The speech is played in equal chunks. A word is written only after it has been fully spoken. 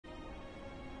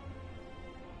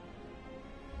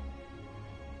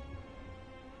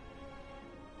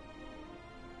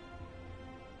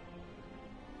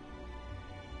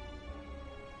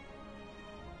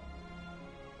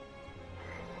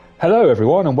Hello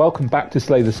everyone and welcome back to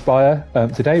Slay the Spire.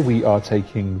 Today we are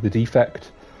taking the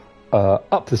Defect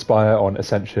up the Spire on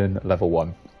Ascension level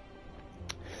 1.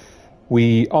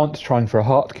 We aren't trying for a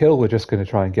heart kill, we're just going to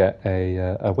try and get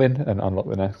a win and unlock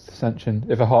the next Ascension.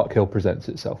 If a heart kill presents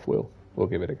itself, we'll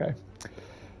give it a go.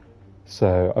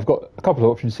 So I've got a couple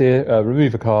of options here.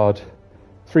 Remove a card,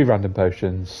 3 random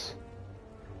potions,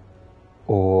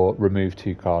 or remove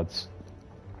 2 cards.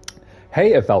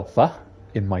 Hey Aveltha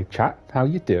in my chat, how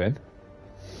you doing?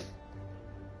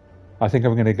 I think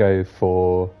I'm going to go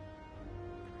for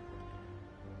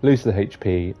lose the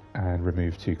HP and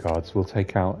remove 2 cards. We'll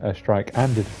take out a strike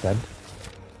and a defend,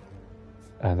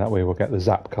 and that way we'll get the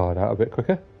zap card out a bit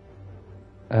quicker.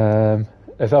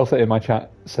 Aveltha in my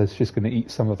chat says she's going to eat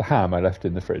some of the ham I left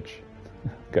in the fridge.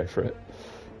 Go for it.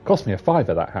 Cost me a £5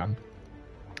 that ham.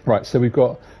 Right, so we've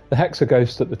got the Hexa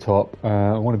Ghost at the top.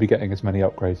 I want to be getting as many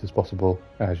upgrades as possible,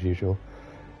 as usual.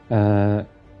 And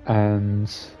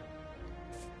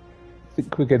I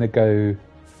think we're going to go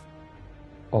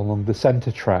along the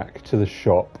centre track to the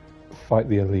shop, fight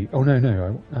the elite. Oh, no, hang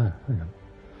on.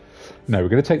 No, we're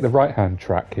going to take the right-hand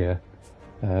track here,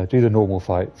 do the normal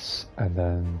fights, and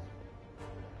then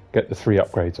get the 3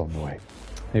 upgrades on the way.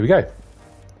 Here we go.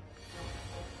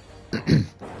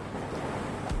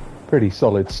 Pretty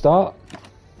solid start.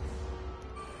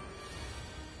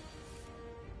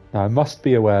 Now I must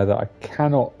be aware that I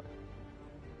cannot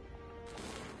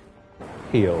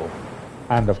heal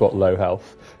and I've got low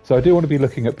health, so I do want to be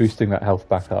looking at boosting that health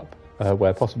back up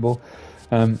where possible.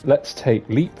 Let's take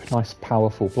Leap, nice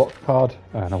powerful block card,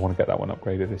 and I want to get that one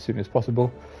upgraded as soon as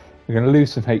possible. We're going to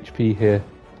lose some HP here,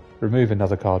 remove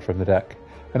another card from the deck,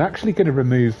 and actually going to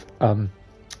remove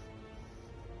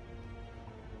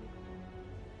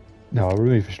no, I'll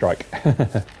remove a strike.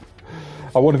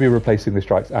 I want to be replacing the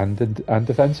strikes and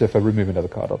defense, so if I remove another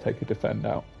card, I'll take a defend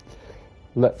out.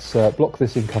 Let's block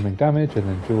this incoming damage and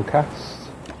then dual cast.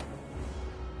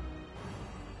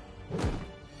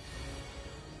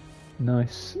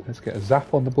 Nice. Let's get a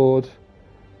zap on the board.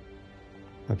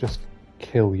 I'll just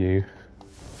kill you.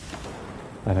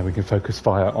 And then we can focus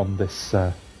fire on this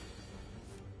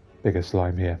bigger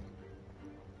slime here.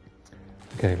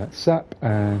 Okay, let's zap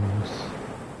and...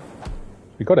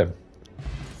 we got him.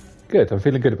 Good, I'm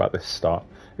feeling good about this start.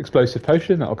 Explosive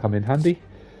potion, that'll come in handy.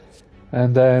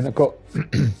 And then I've got...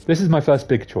 this is my first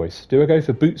big choice. Do I go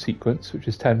for boot sequence, which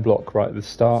is 10 block right at the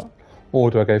start, or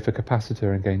do I go for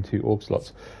capacitor and gain 2 orb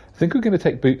slots? I think we're going to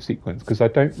take boot sequence, because I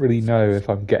don't really know if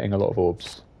I'm getting a lot of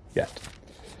orbs yet.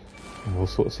 And we'll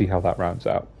sort of see how that rounds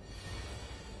out.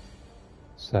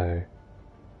 So,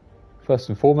 first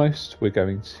and foremost, we're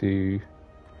going to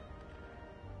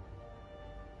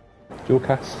dual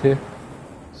cast here,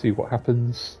 see what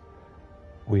happens.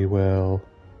 We will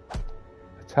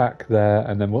attack there,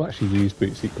 and then we'll actually use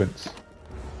boot sequence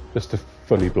just to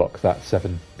fully block that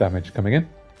 7 damage coming in.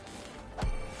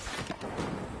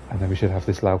 And then we should have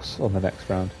this louse on the next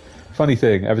round. Funny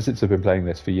thing, ever since I've been playing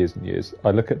this for years and years,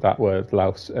 I look at that word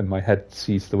louse and my head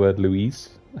sees the word Louise.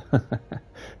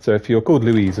 So if you're called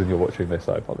Louise and you're watching this,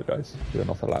 I apologise. You're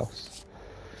not a louse.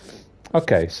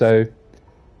 Okay, so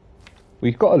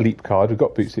we've got a leap card, we've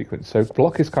got boot sequence, so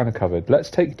block is kind of covered. Let's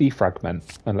take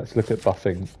defragment and let's look at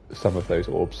buffing some of those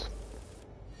orbs.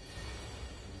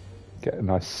 Get a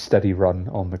nice steady run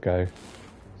on the go.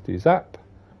 Let's do zap,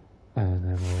 and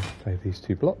then we'll play these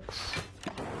 2 blocks.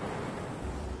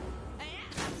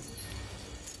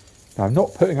 Now I'm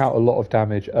not putting out a lot of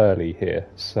damage early here,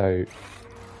 so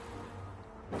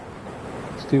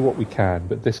let's do what we can,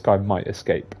 but this guy might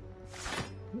escape.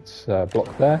 Let's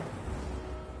block there.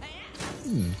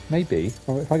 Maybe.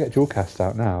 Well, if I get dual cast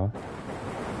out now,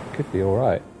 it could be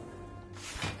alright.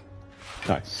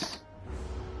 Nice.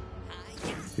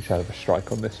 We should have a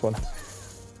strike on this one.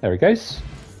 There he goes.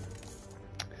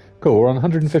 Cool, we're on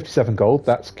 157 gold,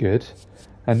 that's good.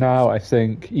 And now I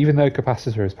think, even though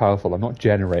capacitor is powerful, I'm not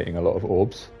generating a lot of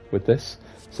orbs with this.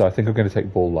 So I think I'm going to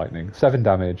take ball lightning. 7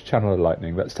 damage, channel of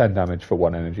lightning, that's 10 damage for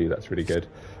 1 energy, that's really good.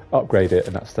 Upgrade it,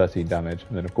 and that's 13 damage.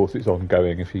 And then of course it's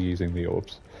ongoing if you're using the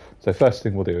orbs. So first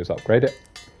thing we'll do is upgrade it.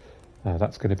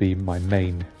 That's going to be my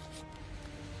main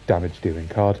damage dealing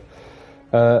card.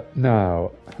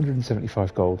 Now,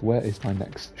 175 gold, where is my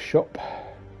next shop?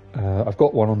 I've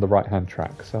got one on the right hand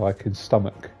track, so I can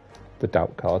stomach the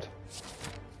doubt card.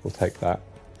 We'll take that.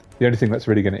 The only thing that's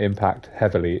really going to impact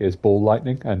heavily is ball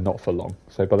lightning, and not for long.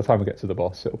 So by the time we get to the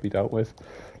boss, it'll be dealt with.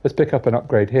 Let's pick up an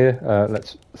upgrade here.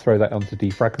 Let's throw that onto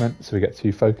defragment, so we get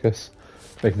 2 focus,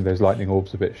 making those lightning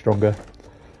orbs a bit stronger.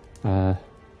 A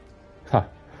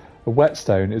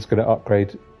whetstone is going to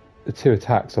upgrade the 2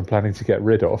 attacks I'm planning to get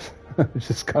rid of, which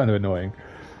is kind of annoying.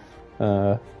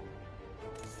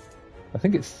 I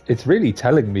think it's really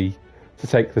telling me to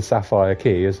take the sapphire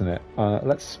key, isn't it?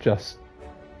 Let's just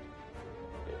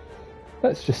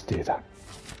do that.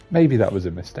 Maybe that was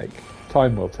a mistake.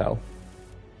 Time will tell.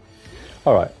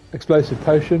 Alright, explosive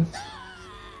potion.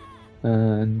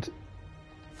 And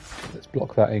let's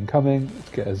block that incoming. Let's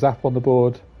get a zap on the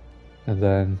board. And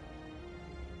then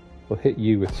we'll hit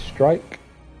you with strike.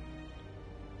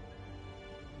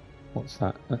 What's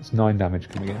that? That's 9 damage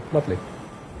coming in. Lovely.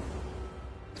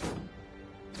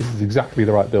 This is exactly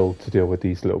the right build to deal with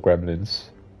these little gremlins.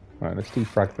 Right, let's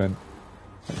defragment.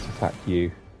 Let's attack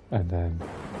you. And then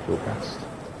dual cast.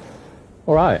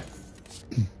 Alright.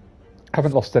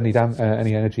 Haven't lost any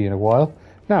energy in a while.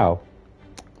 Now.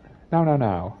 I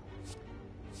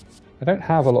don't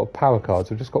have a lot of power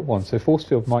cards. I've just got one, so Force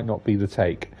Field might not be the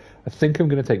take. I think I'm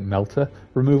going to take Melter.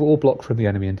 Remove all block from the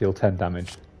enemy and deal 10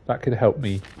 damage. That could help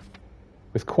me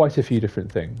with quite a few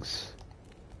different things.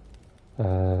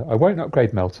 I won't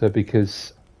upgrade Melter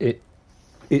because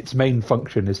its main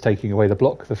function is taking away the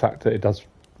block. The fact that it does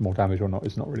more damage or not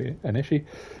is not really an issue.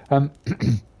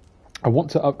 I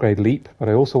want to upgrade Leap, but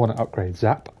I also want to upgrade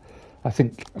Zap. I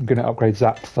think I'm going to upgrade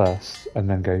Zap first and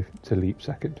then go to Leap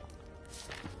second.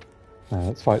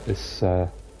 Let's fight this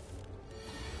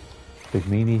big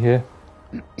meanie here.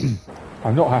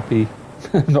 I'm not happy.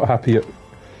 I'm not happy.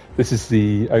 This is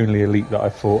the only elite that I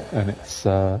fought, and it's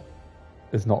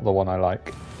not the one I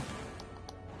like.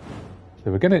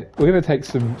 So we're gonna take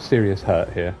some serious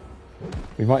hurt here.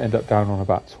 We might end up down on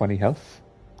about 20 health.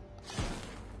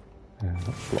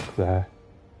 Let's block there.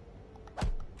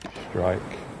 Strike.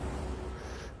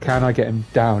 Can I get him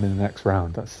down in the next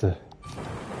round? That's the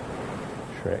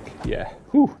trick. Yeah.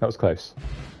 Whew, that was close.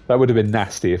 That would have been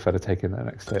nasty if I'd have taken that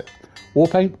next hit.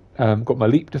 Warpaint. Got my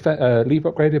leap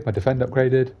upgraded, my defend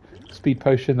upgraded. Speed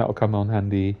potion, that'll come in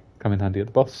handy at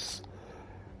the boss.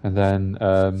 And then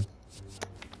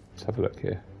let's have a look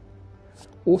here.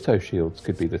 Auto shields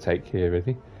could be the take here,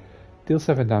 really. Deal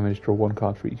 7 damage, draw 1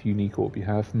 card for each unique orb you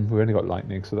have. We've only got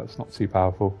lightning, so that's not too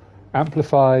powerful.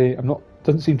 Amplify,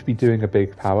 doesn't seem to be doing a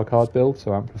big power card build,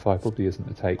 so Amplify probably isn't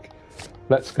the take.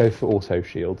 Let's go for auto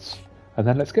shields. And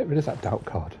then let's get rid of that doubt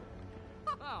card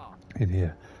in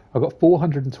here. I've got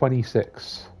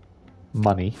 426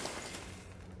 money.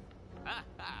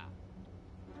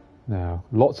 Now,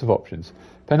 lots of options.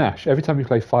 Panache. Every time you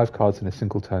play 5 cards in a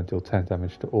single turn, deal 10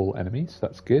 damage to all enemies.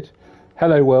 That's good.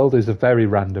 Hello World is a very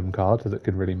random card that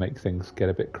can really make things get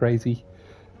a bit crazy.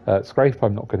 Scrape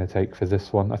I'm not going to take for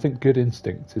this one. I think Good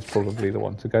Instinct is probably the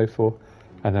one to go for.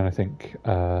 And then I think...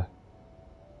 do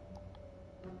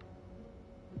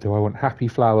I want Happy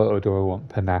Flower or do I want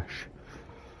Panache?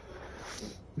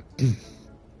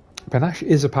 Panache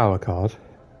is a power card.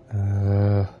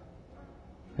 And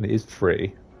it is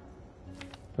free.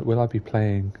 But will I be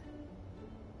playing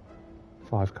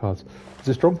 5 cards? There's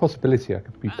a strong possibility I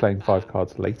could be playing 5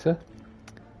 cards later.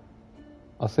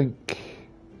 I think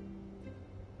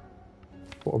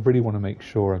what I really want to make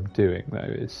sure I'm doing, though,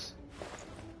 is...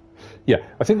 Yeah,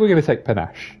 I think we're going to take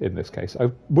Panache in this case.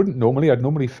 I'd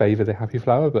normally favour the Happy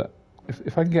Flower, but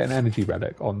if I can get an energy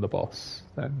relic on the boss,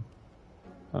 then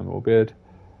I'm all good.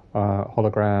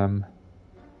 Hologram.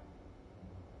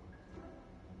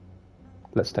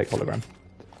 Let's take Hologram.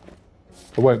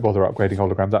 I won't bother upgrading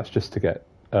Hologram, that's just to get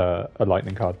a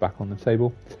lightning card back on the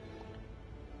table.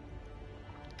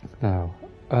 Now,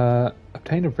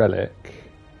 obtain a relic,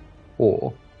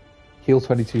 or heal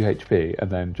 22 HP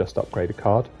and then just upgrade a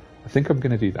card. I think I'm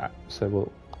going to do that.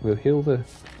 So we'll heal the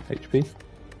HP,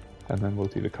 and then we'll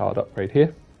do the card upgrade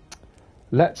here.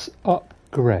 Let's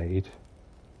upgrade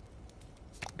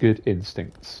Good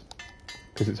Instincts,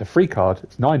 because it's a free card,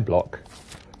 it's 9 block.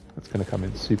 That's going to come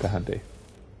in super handy.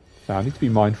 Now I need to be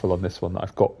mindful on this one that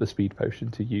I've got the speed potion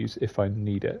to use if I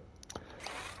need it.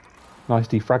 Nice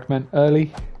defragment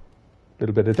early, a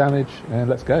little bit of damage, and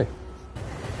let's go.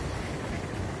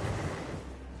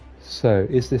 So,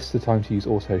 is this the time to use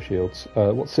auto shields?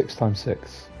 What's 6 times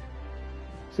 6?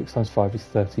 6 times 5 is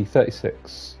 30.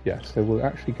 36. Yeah, so we're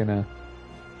actually going to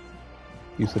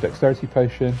use the dexterity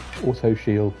potion, auto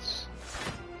shields,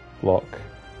 block.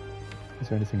 Is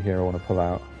there anything here I want to pull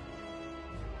out?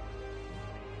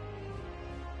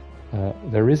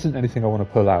 There isn't anything I want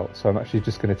to pull out, so I'm actually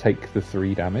just going to take the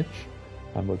 3 damage,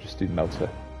 and we'll just do Melter.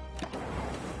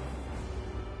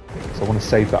 So I want to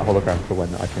save that hologram for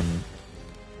when I can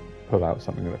pull out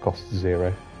something that costs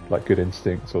 0, like Good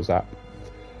Instincts or Zap.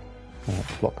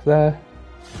 Block there.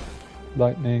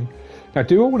 Lightning. Now,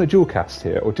 do I want to dual cast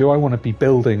here, or do I want to be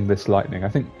building this lightning? I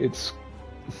think it's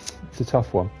a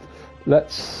tough one.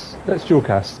 Let's dual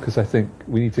cast, because I think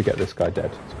we need to get this guy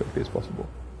dead as quickly as possible.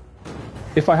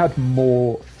 If I had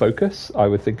more focus, I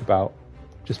would think about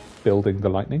just building the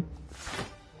lightning.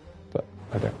 But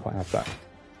I don't quite have that.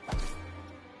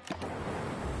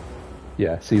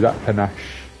 Yeah, see, that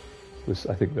panache was,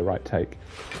 I think, the right take.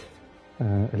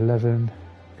 11.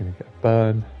 I'm going to get a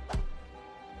burn.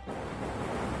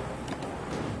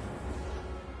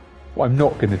 What I'm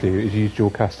not going to do is use dual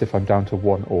cast if I'm down to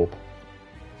 1 orb.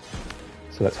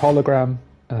 So let's hologram.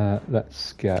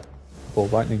 Let's get ball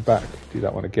lightning back. Do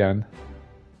that one again.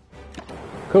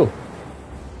 Cool.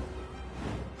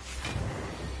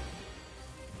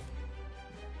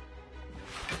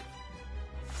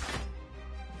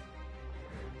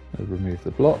 I'll remove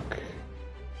the block.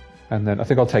 And then I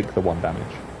think I'll take the 1 damage.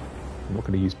 I'm not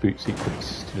going to use boot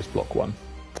sequence to just block 1.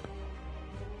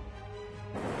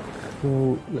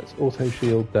 Cool. Let's auto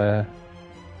shield there.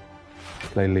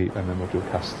 Play leap and then we'll dual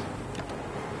cast.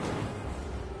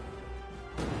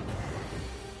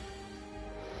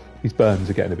 These burns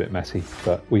are getting a bit messy,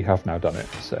 but we have now done it,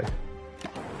 so...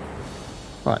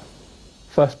 Right.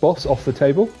 First boss off the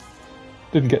table.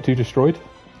 Didn't get too destroyed.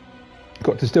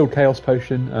 Got Distilled Chaos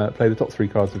Potion, play the top 3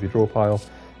 cards of your draw pile.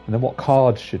 And then what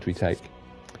cards should we take?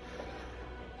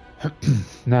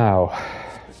 Now,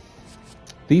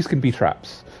 these can be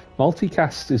traps.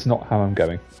 Multicast is not how I'm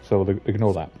going, so we'll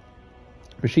ignore that.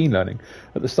 Machine Learning.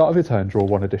 At the start of your turn, draw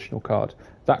 1 additional card.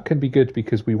 That can be good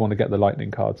because we want to get the lightning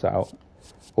cards out.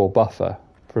 Or Buffer.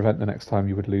 Prevent the next time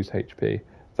you would lose HP.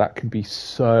 That can be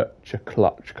such a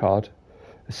clutch card.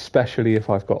 Especially if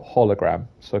I've got Hologram,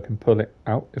 so I can pull it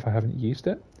out if I haven't used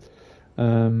it.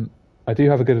 I do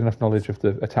have a good enough knowledge of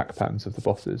the attack patterns of the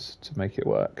bosses to make it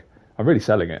work. I'm really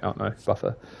selling it, aren't I?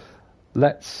 Buffer.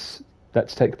 Let's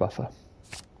take Buffer.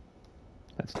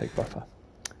 Let's take Buffer.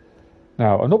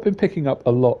 Now, I've not been picking up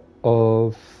a lot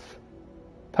of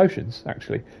potions,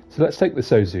 actually. So let's take the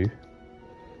Sozu.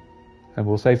 And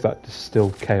we'll save that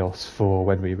Distilled Chaos for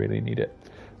when we really need it.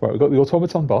 Right, we've got the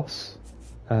Automaton boss.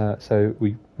 So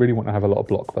we really want to have a lot of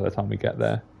block by the time we get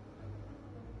there.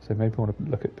 So maybe we want to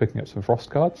look at picking up some Frost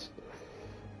cards.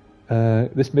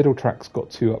 This middle track's got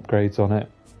 2 upgrades on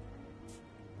it.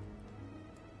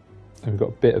 And we've got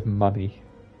a bit of money.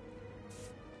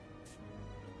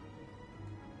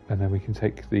 And then we can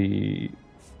take the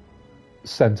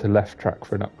centre left track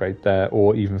for an upgrade there,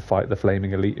 or even fight the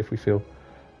Flaming Elite if we feel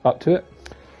up to it.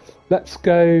 Let's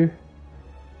go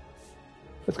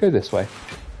this way.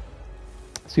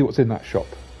 See what's in that shop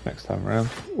next time around.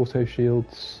 Auto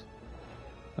shields.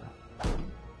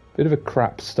 Bit of a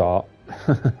crap start,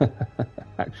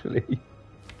 actually.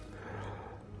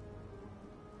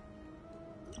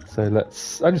 So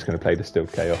I'm just going to play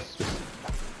Distilled Chaos. Just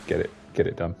get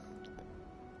it done.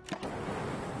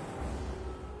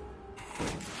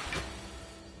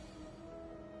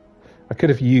 I could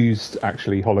have used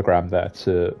actually Hologram there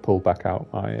to pull back out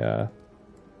my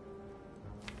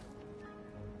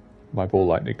my ball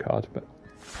lightning card, but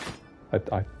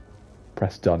I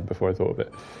pressed done before I thought of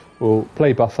it. We'll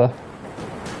play Buffer.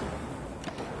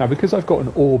 Now, because I've got an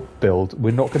orb build,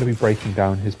 we're not going to be breaking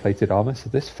down his plated armor, so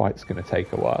this fight's going to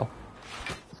take a while.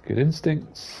 Good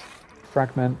instincts.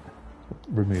 Fragment.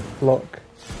 Remove block.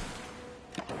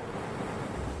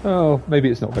 Oh, maybe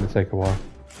it's not going to take a while.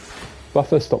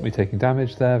 Buffer, stop me taking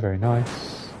damage there. Very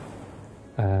nice.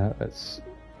 Let's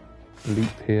leap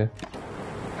here.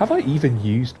 Have I even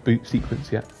used boot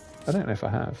sequence yet? I don't know if I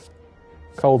have.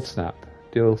 Cold Snap.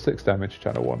 Deal 6 damage,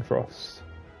 channel 1 frost.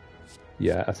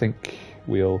 Yeah, I think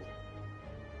we'll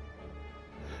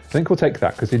take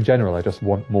that, because in general I just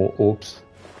want more orbs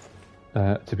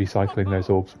to be cycling those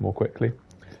orbs more quickly.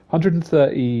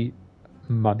 130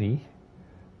 money.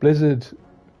 Blizzard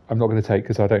I'm not going to take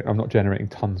because I'm not generating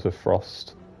tons of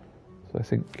frost. So I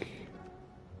think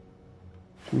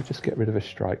should we just get rid of a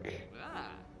strike?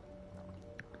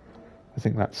 I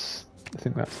think that's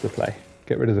the play.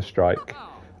 Get rid of the strike.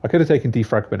 I could have taken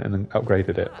defragment and then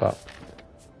upgraded it, but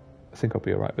I think I'll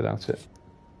be alright without it.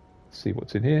 See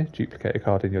what's in here. Duplicate a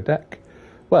card in your deck.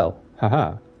 Well,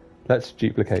 haha. Let's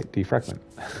duplicate defragment.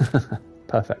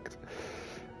 Perfect.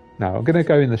 Now I'm going to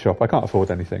go in the shop. I can't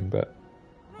afford anything, but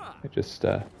it just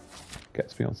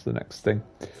gets me onto the next thing.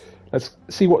 Let's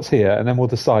see what's here, and then we'll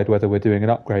decide whether we're doing an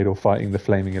upgrade or fighting the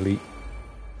Flaming Elite.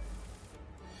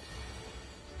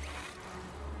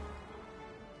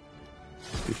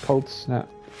 Let's do Cold Snap,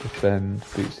 defend,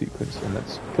 boot sequence, and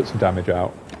let's put some damage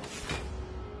out.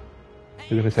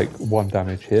 We're going to take 1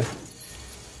 damage here.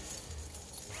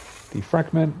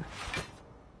 Defragment.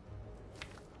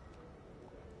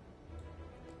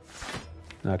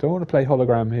 No, I don't want to play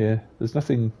hologram here. There's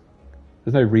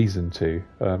no reason to.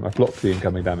 I've blocked the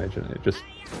incoming damage, and it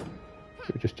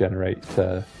would just generate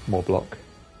more block.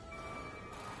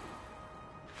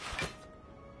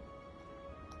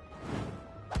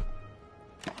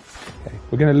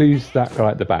 We're going to lose that guy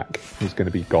at the back. He's going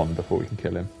to be gone before we can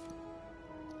kill him.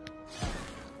 So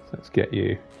let's get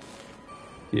you.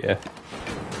 Yeah.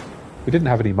 We didn't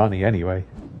have any money anyway.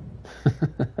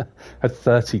 Had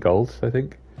 30 gold, I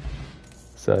think.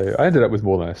 So I ended up with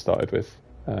more than I started with.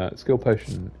 Skill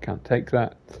potion, can't take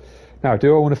that. Now,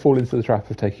 do I want to fall into the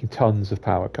trap of taking tons of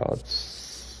power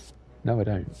cards? No, I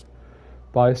don't.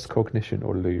 Biased, cognition,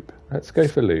 or loop? Let's go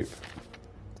for loop.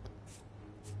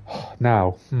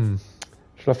 Now,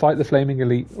 should I fight the flaming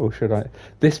elite, or should I...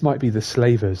 This might be the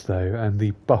slavers, though, and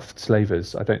the buffed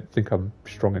slavers I don't think I'm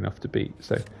strong enough to beat.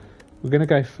 So we're going to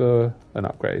go for an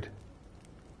upgrade.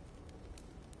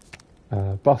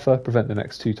 Buffer, prevent the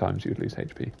next 2 times you would lose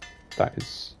HP. That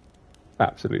is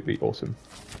absolutely awesome.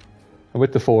 And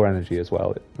with the 4 energy as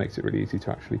well, it makes it really easy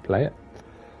to actually play it.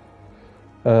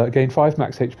 Gain 5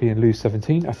 max HP and lose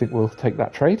 17. I think we'll take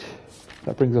that trade.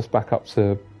 That brings us back up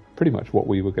to pretty much what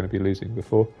we were going to be losing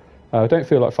before. I don't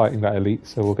feel like fighting that elite,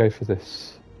 so we'll go for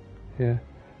this here.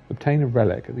 Obtain a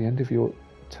relic. At the end of your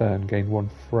turn, gain 1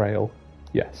 frail.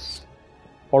 Yes.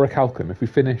 Orichalcum. If we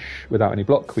finish without any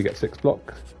block, we get 6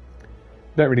 block.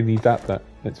 Don't really need that, but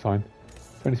it's fine.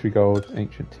 23 gold,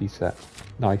 ancient tea set.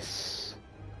 Nice.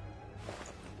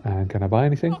 And can I buy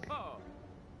anything?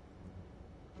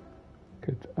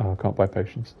 Good. Oh, I can't buy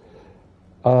potions.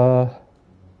 Now,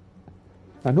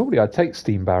 normally I'd take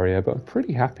Steam Barrier, but I'm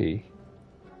pretty happy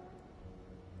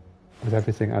with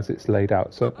everything as it's laid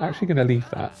out. So I'm actually going to leave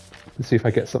that and see if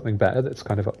I get something better that's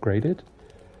kind of upgraded.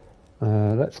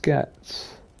 Let's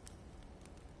get...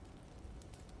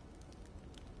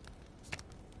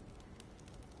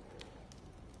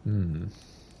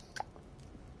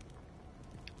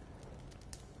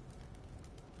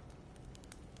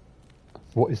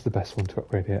 What is the best one to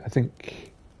upgrade here? I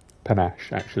think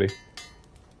Panache, actually.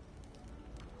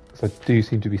 So I do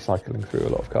seem to be cycling through a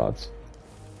lot of cards.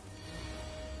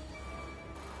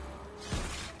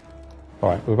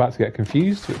 Alright, we're about to get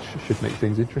confused, which should make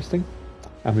things interesting.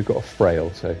 And we've got a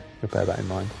frail, so we'll bear that in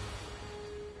mind.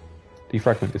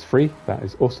 Defragment is free, that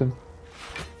is awesome.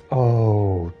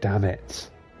 Oh, damn it.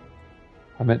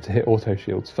 I meant to hit auto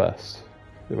shields first.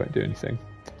 They won't do anything.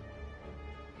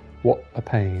 What a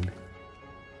pain.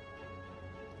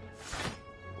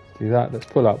 Let's do that. Let's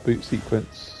pull out boot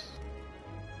sequence.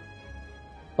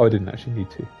 Oh, I didn't actually need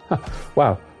to.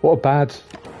 Wow, what a bad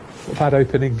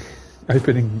opening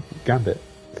gambit.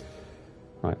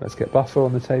 Right, let's get buffer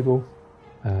on the table.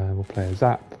 We'll play a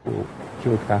zap. We'll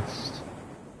dual cast.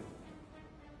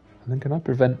 And then can I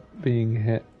prevent being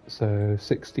hit? So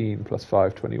 16 plus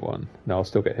 5, 21. No, I'll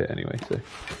still get hit anyway. So,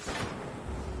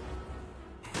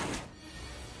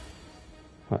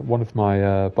 right, one of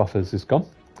my buffers is gone.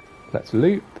 Let's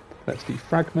loop. Let's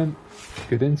defragment.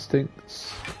 Good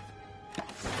instincts.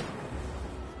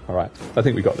 All right, I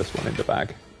think we got this one in the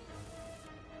bag.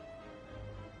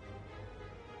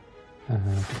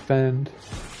 Defend.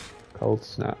 Cold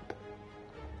snap.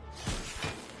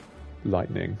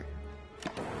 Lightning.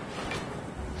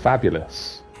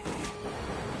 Fabulous.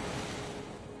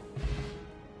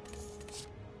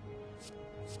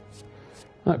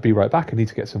 I'll be right back. I need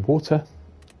to get some water.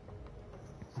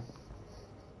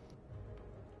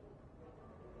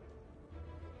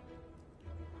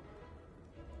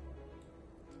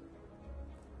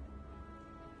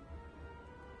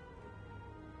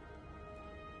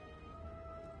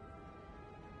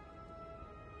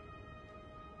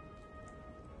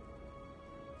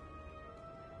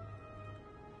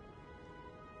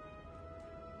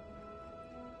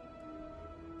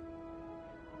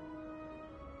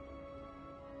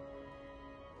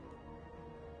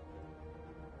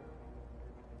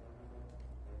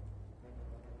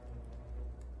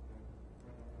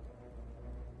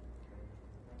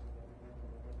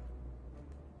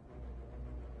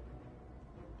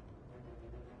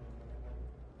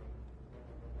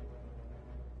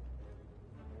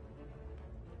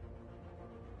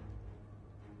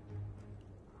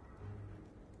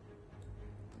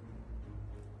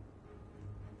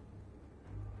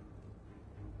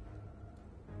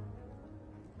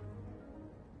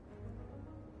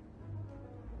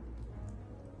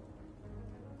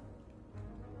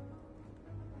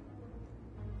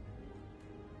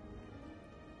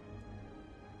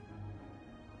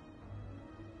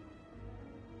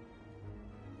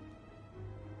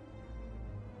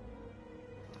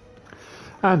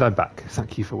 And I'm back.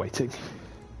 Thank you for waiting.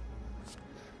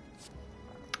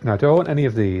 Now, do I want any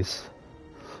of these?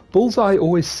 Bullseye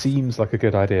always seems like a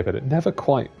good idea, but it never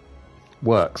quite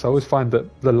works. I always find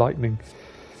that the lightning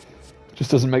just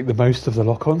doesn't make the most of the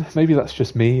lock-on. Maybe that's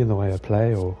just me and the way I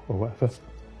play or whatever.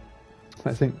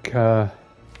 I think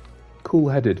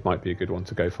cool-headed might be a good one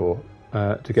to go for.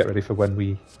 to get ready for when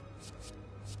we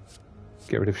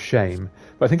get rid of shame.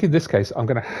 But I think in this case, I'm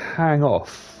going to hang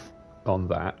off on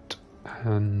that.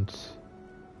 And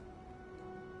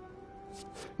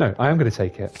no, I am going to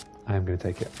take it. I am going to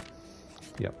take it.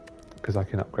 Yep, because I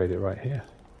can upgrade it right here.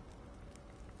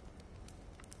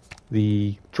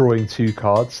 The drawing 2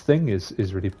 cards thing is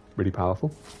really, really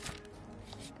powerful.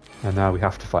 And now we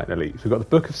have to fight an elite. So we've got the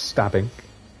Book of Stabbing.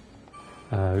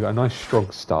 We've got a nice strong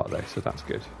start though, so that's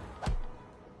good.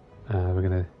 We're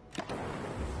going to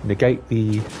negate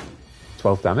the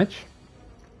 12 damage.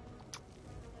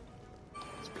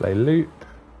 Let's play loop.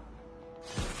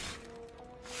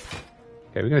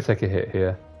 Okay, we're going to take a hit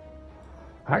here.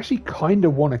 I actually kind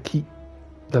of want to keep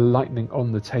the lightning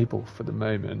on the table for the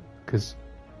moment, because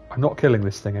I'm not killing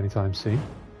this thing anytime soon.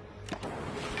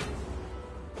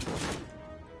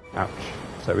 Ouch.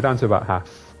 So we're down to about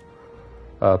half.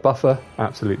 Buffer,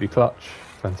 absolutely clutch.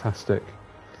 Fantastic.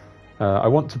 I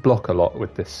want to block a lot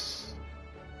with this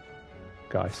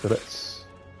guy, so let's...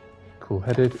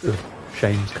 Cool-headed. Ugh,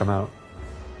 shame's come out.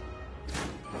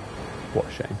 What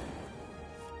a shame.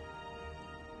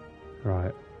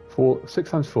 Right. 6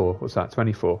 times 4, what's that?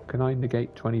 24. Can I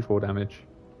negate 24 damage?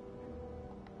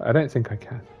 I don't think I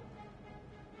can.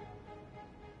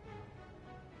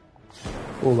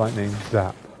 Ball lightning,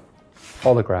 zap.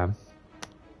 Hologram.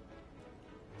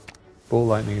 Ball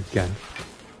lightning again.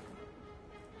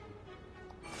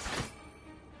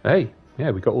 Hey,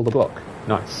 yeah, we got all the block.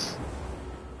 Nice.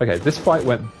 Okay, this fight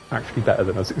went actually better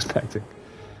than I was expecting.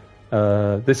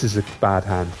 This is a bad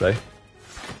hand, though.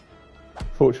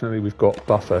 Fortunately, we've got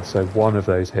buffer, so one of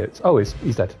those hits. Oh, he's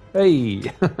dead. Hey!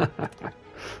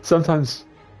 Sometimes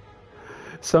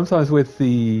with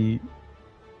the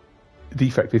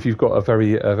defect, if you've got a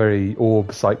very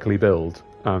orb cycly build,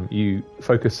 you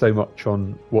focus so much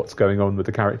on what's going on with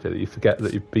the character that you forget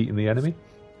that you've beaten the enemy.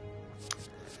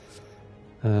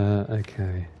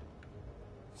 Okay.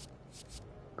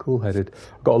 Cool-headed.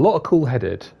 I've got a lot of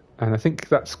cool-headed, and I think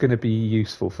that's going to be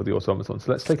useful for the automaton.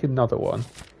 So let's take another one.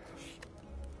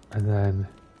 And then...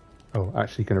 Oh,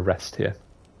 actually going to rest here.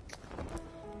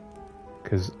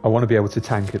 Because I want to be able to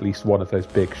tank at least one of those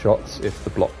big shots if the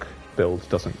block build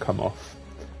doesn't come off.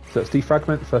 So let's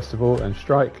defragment first of all and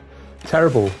strike.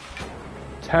 Terrible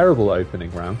opening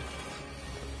round.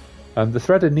 The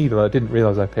threaded needle I didn't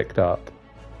realise I picked up.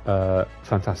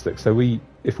 Fantastic. So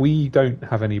if we don't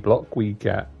have any block, we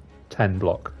get 10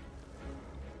 block.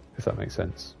 If that makes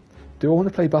sense. Do I want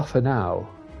to play buffer now?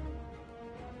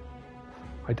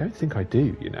 I don't think I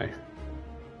do, you know.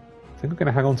 I think I'm going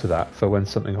to hang on to that for when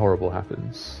something horrible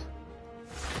happens.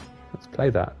 Let's play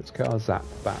that. Let's get our zap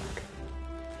back.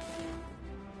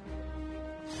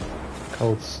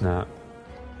 Cold snap.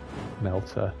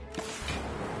 Melter.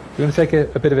 We're going to take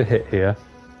a bit of a hit here.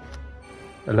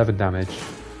 11 damage.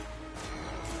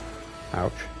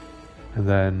 Ouch. And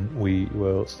then we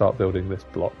will start building this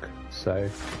block. So,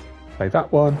 play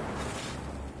that one.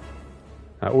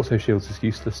 Auto shields is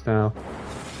useless now.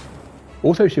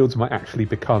 Auto shields might actually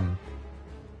become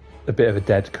a bit of a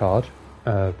dead card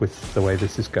with the way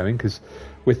this is going, because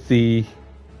with the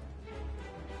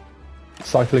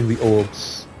cycling the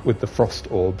orbs with the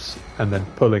frost orbs and then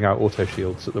pulling out auto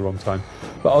shields at the wrong time.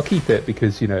 But I'll keep it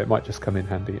because, you know, it might just come in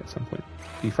handy at some point.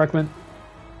 Defragment.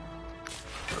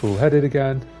 Cool-headed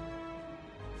again.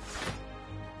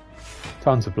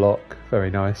 Tons of block. Very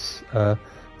nice.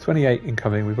 28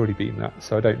 incoming. We've already beaten that,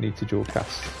 so I don't need to dual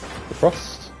cast the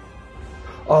frost.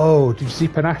 Oh, did you see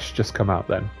Panache just come out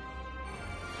then?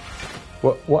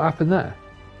 What happened there?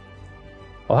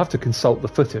 I'll have to consult the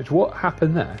footage. What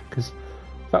happened there? Because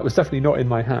that was definitely not in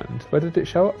my hand. Where did it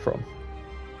show up from?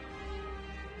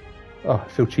 Oh, I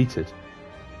feel cheated.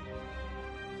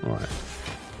 Alright.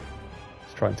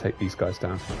 Let's try and take these guys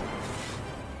down.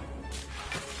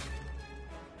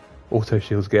 Auto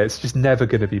shields gear. It's just never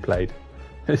going to be played.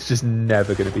 It's just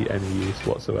never going to be any use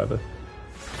whatsoever.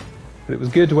 But it was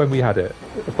good when we had it.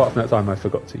 Apart from that time I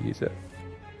forgot to use it.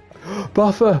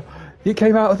 Buffer! You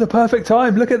came out at the perfect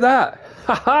time! Look at that!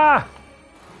 Ha ha!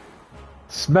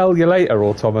 Smell you later,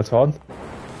 automaton.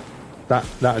 That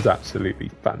is absolutely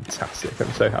fantastic.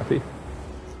 I'm so happy.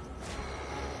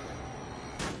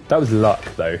 That was luck,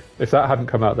 though. If that hadn't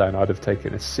come out then, I'd have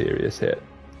taken a serious hit.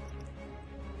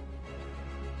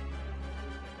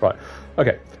 Right.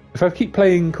 Okay. If I keep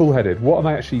playing cool-headed, what am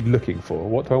I actually looking for?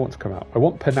 What do I want to come out? I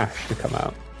want Panache to come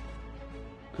out.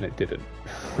 And it didn't.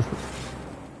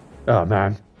 Oh,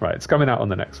 man. Right, it's coming out on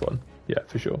the next one. Yeah,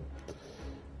 for sure.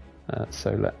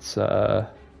 So let's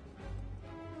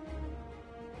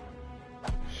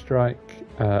strike.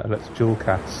 Let's dual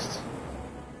cast.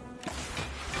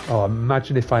 Oh,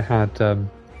 imagine if I had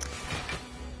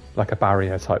like a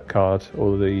barrier type card,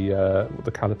 or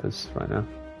the calipers right now.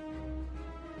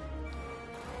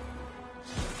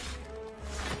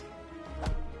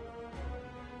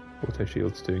 Auto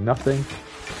shield's doing nothing.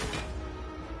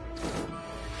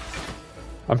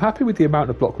 I'm happy with the amount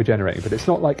of block we're generating, but it's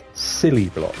not like silly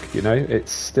block, you know?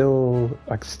 It's still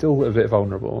a bit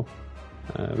vulnerable.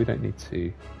 We don't need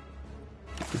to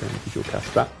dual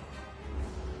cast that.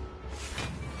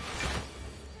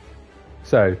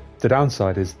 So the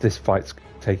downside is this fight's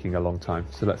taking a long time.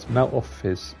 So let's melt off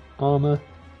his armor.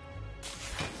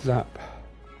 Zap.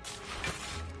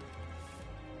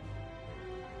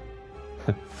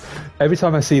 Every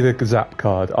time I see the Zap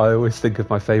card, I always think of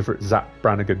my favourite Zap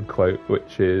Brannigan quote,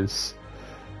 which is,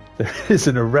 "There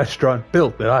isn't a restaurant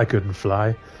built that I couldn't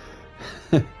fly.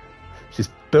 She's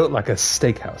built like a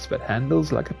steakhouse, but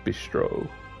handles like a bistro."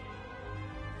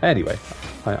 Anyway,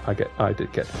 I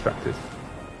did get distracted.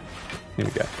 Here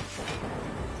we go.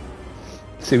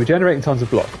 See, we're generating tons of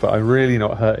block, but I'm really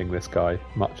not hurting this guy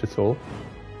much at all.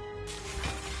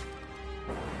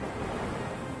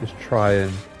 Just try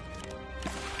and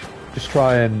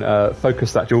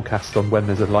focus that dual cast on when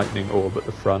there's a lightning orb at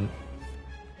the front.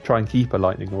 Try and keep a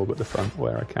lightning orb at the front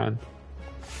where I can.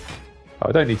 Oh,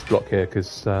 I don't need to block here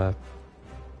because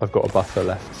I've got a buffer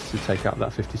left to take out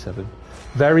that 57.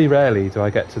 Very rarely do I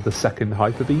get to the second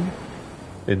hyper beam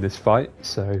in this fight,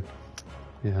 so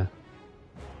yeah.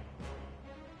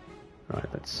 Right,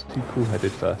 let's do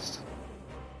cool-headed first.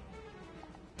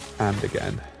 And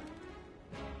again.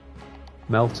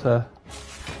 Melter.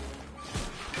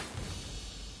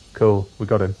 Cool, we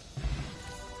got him.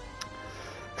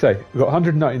 So, we've got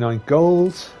 199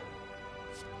 gold.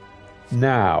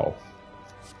 Now,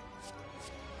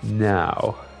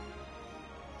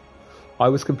 I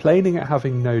was complaining at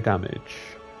having no damage.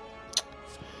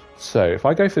 So, if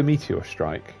I go for Meteor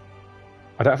Strike,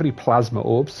 I don't have any plasma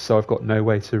orbs, so I've got no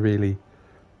way to really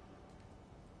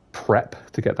prep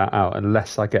to get that out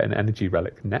unless I get an energy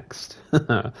relic next,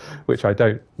 which I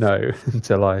don't know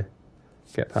until I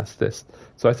get past this.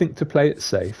 So I think to play it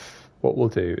safe, what we'll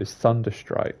do is Thunder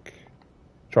Strike,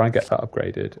 try and get that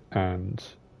upgraded, and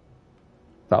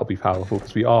that'll be powerful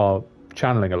because we are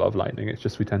channeling a lot of lightning. It's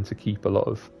just we tend to keep a lot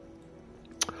of.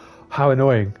 How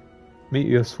annoying!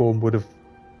 Meteor Swarm would have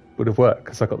worked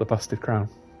because I got the busted crown.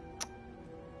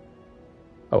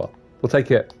 Oh well, we'll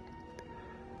take it.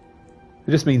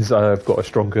 It just means I've got a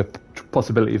stronger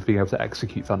possibility of being able to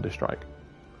execute Thunder Strike,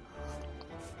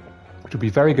 which will be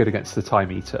very good against the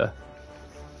Time Eater.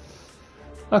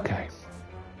 Okay.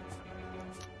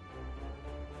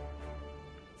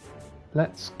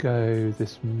 Let's go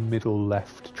this middle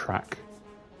left track.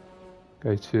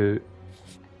 Go to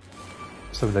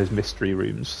some of those mystery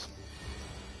rooms.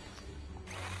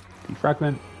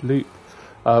 Defragment, loop.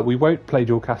 We won't play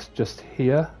dual cast just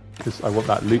here because I want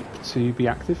that loop to be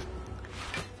active.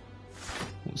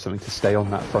 I want something to stay on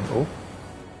that front wall.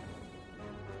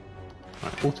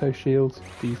 Right, auto shield,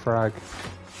 defrag,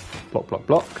 block, block,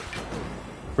 block.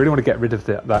 Really want to get rid of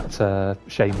that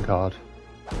shame card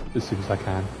as soon as I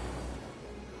can.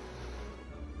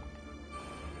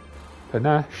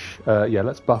 Panache, yeah,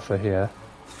 let's buffer here.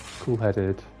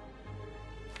 Cool-headed.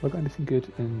 Have I got anything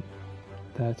good in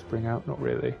there to bring out? Not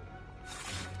really.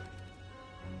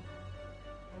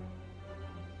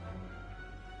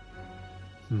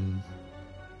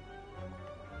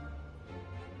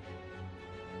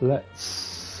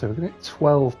 So we're going to get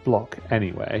 12 block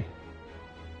anyway.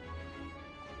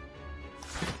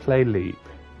 Let's play leap.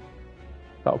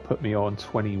 That'll put me on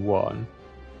 21.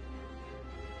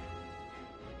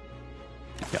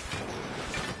 Yeah.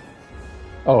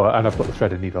 Oh, and I've got the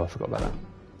threaded needle, I forgot about that.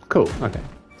 Cool, okay.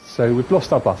 So we've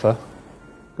lost our buffer.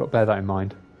 Got to bear that in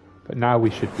mind. But now we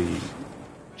should be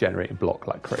generating block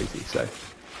like crazy, so I'm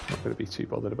not going to be too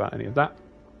bothered about any of that.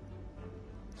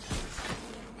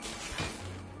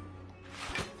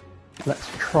 Let's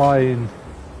try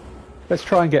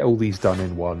and get all these done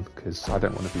in one, because I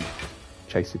don't want to be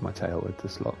chasing my tail with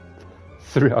this lot.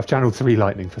 I've channeled 3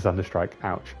 lightning for Thunderstrike.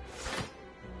 Ouch.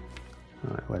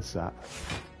 Alright, where's that?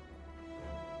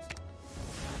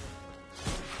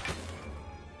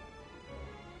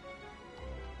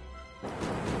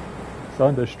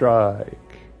 Thunderstrike.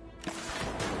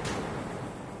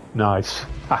 Nice.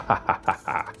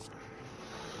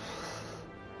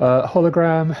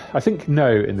 Hologram. I think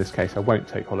no in this case. I won't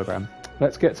take hologram.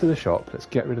 Let's get to the shop. Let's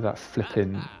get rid of that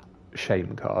flipping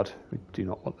shame card. We do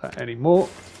not want that anymore.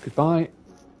 Goodbye.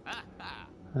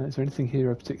 Is there anything here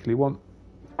I particularly want?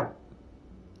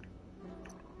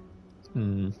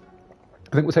 I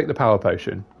think we'll take the power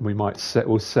potion. We might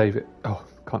we'll save it. Oh,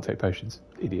 can't take potions.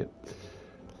 Idiot.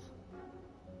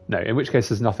 No, in which case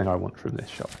there's nothing I want from this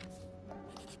shop.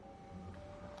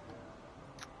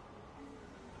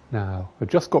 Now, I've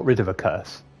just got rid of a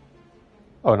curse.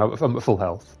 Oh no, I'm at full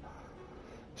health.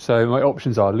 So my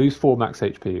options are lose 4 max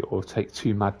HP or take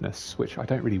 2 madness, which I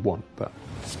don't really want, but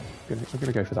I'm going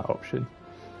to go for that option.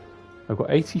 I've got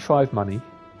 85 money,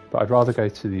 but I'd rather go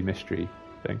to the mystery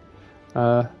thing.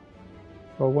 I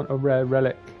want a rare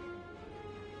relic.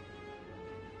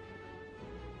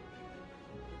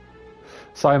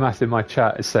 Siamath in my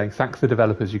chat is saying, thank the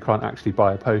developers you can't actually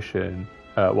buy a potion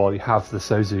while you have the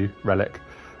Sozu relic.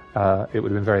 It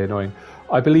would have been very annoying.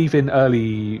 I believe in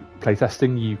early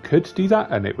playtesting you could do that,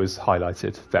 and it was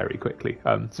highlighted very quickly.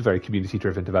 It's a very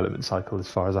community-driven development cycle as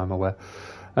far as I'm aware.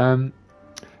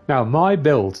 Now, my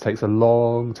build takes a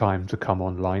long time to come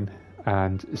online,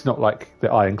 and it's not like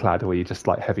the Ironclad where you just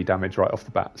like heavy damage right off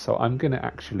the bat. So I'm going to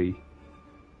actually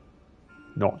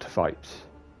not fight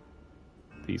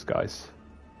these guys.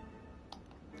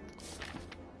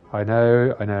 I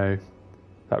know,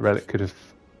 that relic could have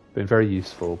been very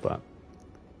useful, but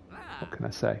what can I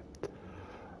say?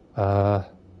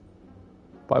 But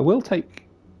I will take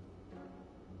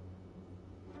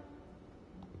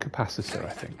capacitor, I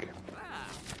think.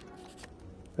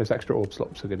 Those extra orb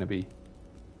slots are going to be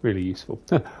really useful.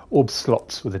 Orb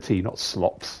slots with a T, not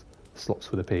slops.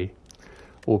 Slots with a P.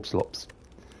 Orb slots.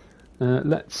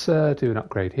 Let's do an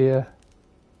upgrade here.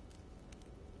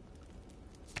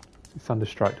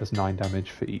 Thunderstrike does 9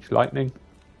 damage for each lightning.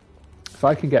 If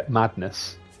I can get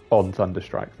madness on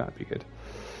Thunderstrike, that'd be good.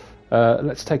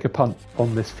 Let's take a punt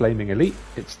on this flaming elite.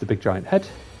 It's the big giant head.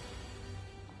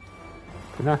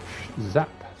 Panache, zap,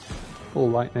 full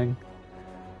lightning.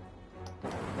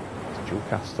 Dual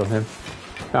cast on him.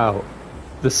 Now,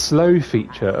 the slow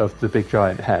feature of the big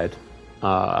giant head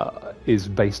is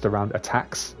based around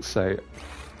attacks, so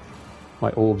my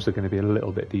orbs are going to be a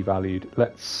little bit devalued.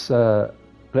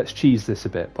 Let's cheese this a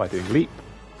bit by doing leap,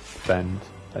 bend,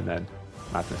 and then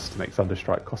madness to make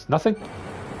Thunderstrike cost nothing.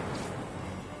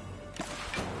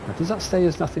 Now, does that stay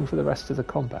as nothing for the rest of the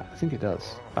combat? I think it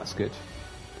does. That's good.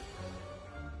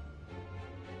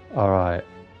 Alright,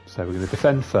 so we're going to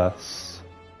defend first.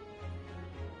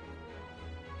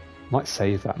 Might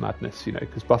save that madness, you know,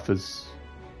 because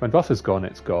when buffer's gone,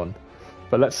 it's gone.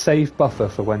 But let's save buffer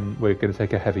for when we're going to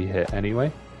take a heavy hit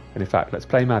anyway. And in fact, let's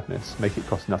play madness, make it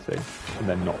cost nothing, and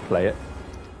then not play it.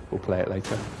 We'll play it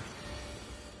later.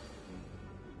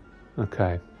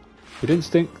 Okay. Good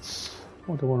instincts.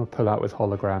 What do I want to pull out with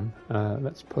hologram?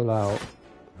 Let's pull out...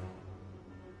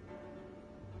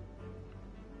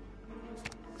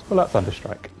 Let's pull out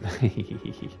Thunderstrike.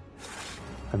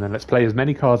 And then let's play as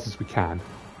many cards as we can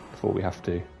before we have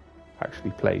to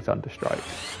actually play Thunderstrike.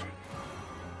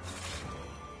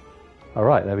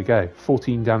 Alright, there we go.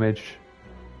 14 damage.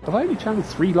 Have I only channeled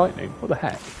 3 lightning? What the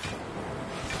heck?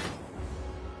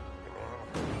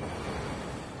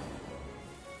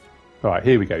 Alright,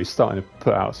 here we go. He's starting to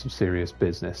put out some serious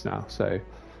business now. So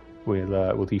we'll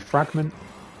defragment.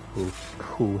 We'll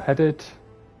cool-headed.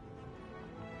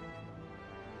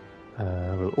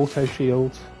 We'll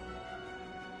auto-shield.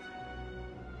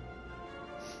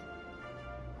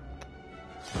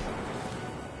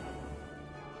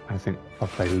 I think I'll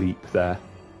play leap there.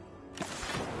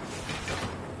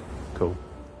 Cool.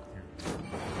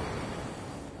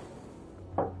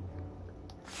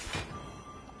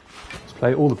 Let's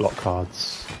play all the block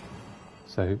cards.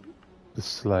 So the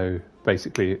slow,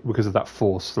 basically, because of that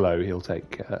 4 slow, he'll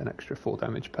take an extra 4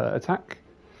 damage per attack.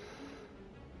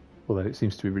 Although it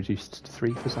seems to be reduced to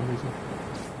 3 for some reason.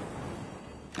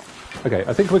 Okay,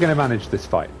 I think we're going to manage this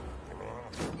fight.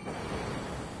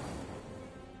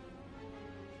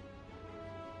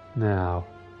 Now,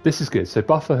 this is good. So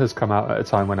buffer has come out at a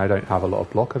time when I don't have a lot of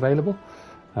block available.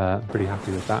 I'm pretty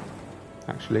happy with that,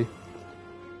 actually.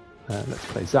 Let's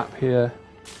play zap here.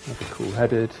 Another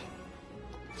cool-headed.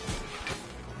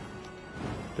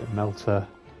 Bit of melter.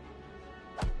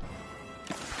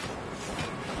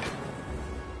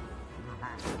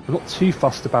 I'm not too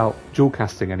fussed about dual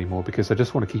casting anymore because I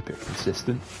just want to keep it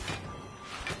consistent.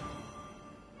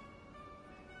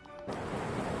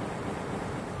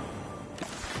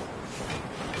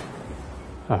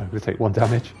 Oh, I'm going to take 1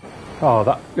 damage. Oh,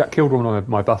 that killed one of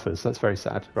my buffers. That's very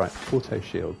sad. Right, auto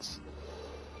shields.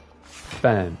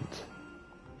 Bend.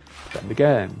 Bend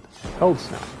again. Cold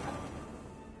snap.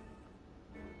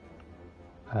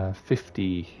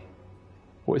 50.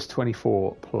 What is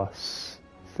 24 plus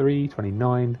 3?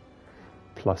 29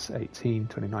 plus 18.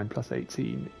 29 plus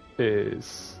 18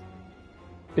 is...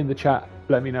 In the chat,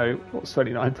 let me know what's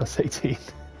 29 plus 18.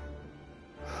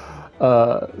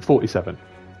 47.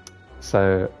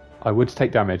 So I would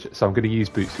take damage, so I'm going to use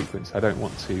boot sequence. I don't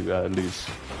want to lose.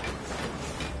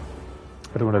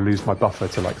 I don't want to lose my buffer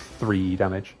to like 3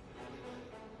 damage.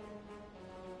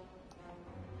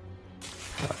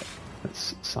 Right,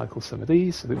 let's cycle some of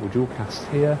these. I think we'll dual cast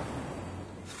here,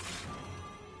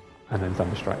 and then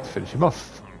Thunderstrike to finish him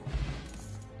off.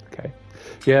 Okay,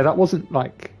 yeah, that wasn't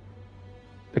like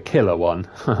a killer one,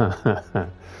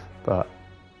 but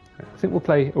I think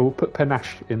we'll put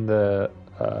Panache in the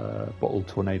bottle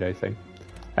tornado thing.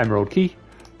 Emerald Key,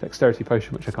 Dexterity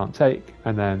Potion, which I can't take,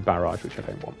 and then Barrage, which I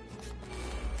don't want.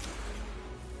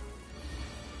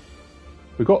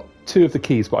 We've got 2 of the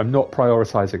keys, but I'm not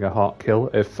prioritising a heart kill.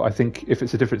 If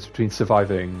it's a difference between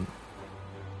surviving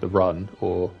the run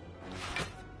or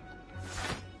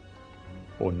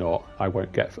not, I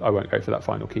won't go for that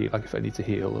final key. Like if I need to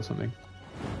heal or something.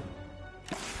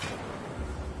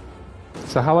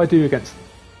 So how I do against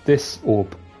this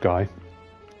orb guy,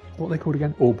 what are they called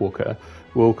again? Orb Walker,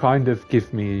 will kind of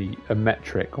give me a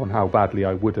metric on how badly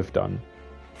I would have done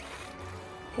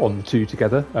on the 2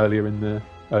 together earlier in the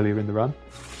run.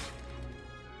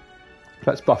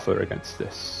 Let's buffer against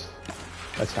this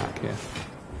attack here.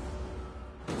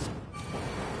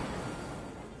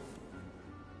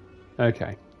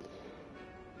 Okay.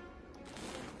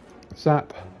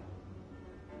 Zap.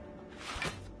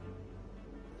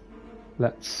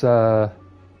 Let's I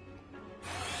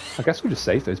guess we'll just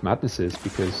save those madnesses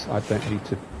because I don't need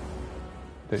to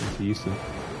use them.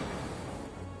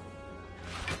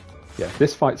 Yeah,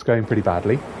 this fight's going pretty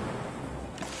badly.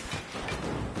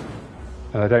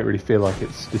 And I don't really feel like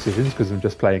it's decisions because I'm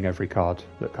just playing every card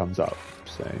that comes up.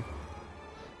 So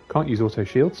can't use auto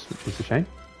shields, which is a shame.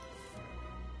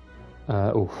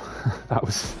 Oh, that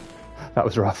was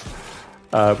rough.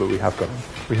 But we have got him.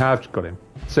 We have got him.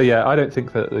 So yeah, I don't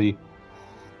think that the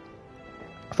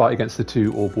fight against the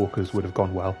 2 Orb Walkers would have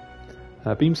gone well.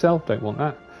 Beam Cell, don't want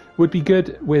that. Would be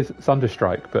good with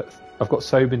Thunderstrike, but I've got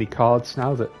so many cards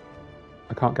now that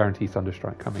I can't guarantee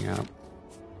Thunderstrike coming out.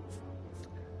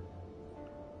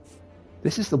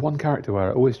 This is the one character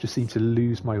where I always just seem to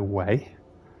lose my way.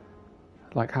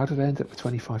 Like, how did I end up with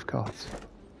 25 cards?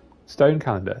 Stone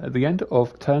Calendar. At the end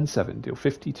of turn 7, deal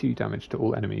 52 damage to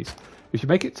all enemies. If you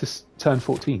make it to turn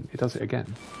 14, it does it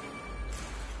again.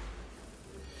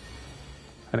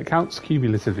 And it counts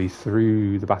cumulatively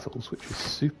through the battles, which is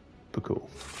super cool.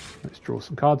 Let's draw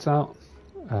some cards out.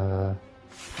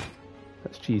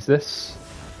 Let's cheese this.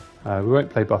 We won't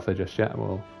play Buffer just yet.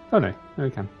 Well, oh no, we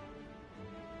can.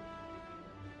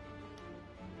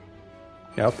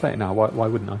 Yeah, I'll play it now. Why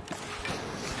wouldn't I?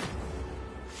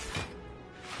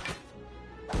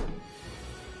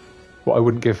 What I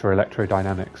wouldn't give for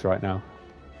electrodynamics right now.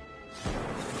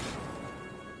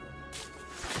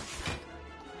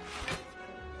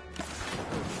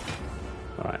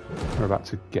 Alright, we're about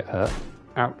to get hurt.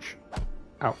 Ouch.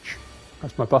 Ouch.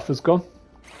 That's my buffers gone.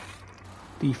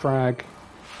 Defrag.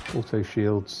 Auto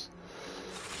shields.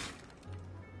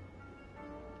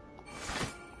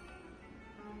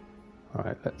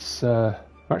 Alright, let's... we're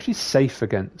actually safe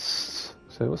against...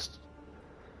 So what's...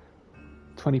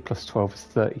 20 plus 12 is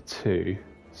 32.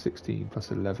 16 plus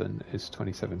 11 is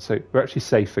 27. So we're actually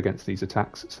safe against these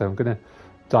attacks. So I'm going to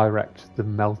direct the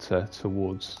Melter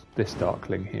towards this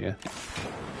Darkling here.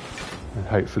 And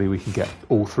hopefully we can get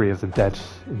all 3 of them dead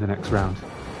in the next round.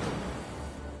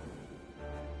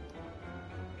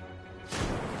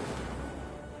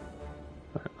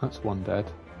 Right, that's 1 dead.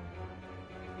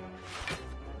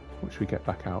 What should we get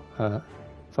back out?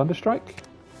 Thunderstrike?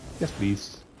 Yes,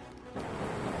 please.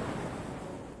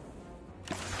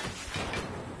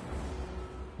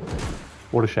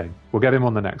 What a shame. We'll get him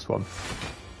on the next one.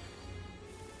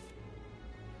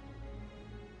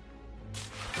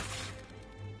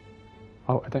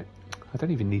 Oh, I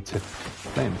don't even need to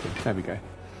play anything. There we go.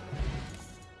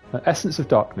 Essence of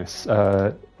Darkness.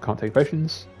 Can't take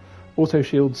potions. Auto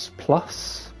shields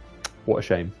plus. What a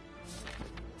shame.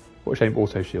 What a shame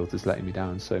auto shields is letting me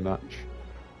down so much.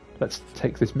 Let's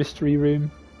take this mystery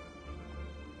room.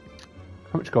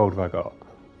 How much gold have I got?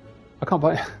 I can't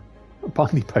buy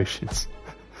any potions.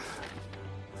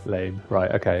 Lame.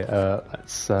 Right, okay,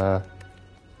 let's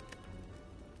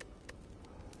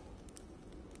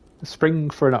spring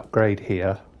for an upgrade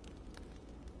here.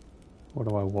 What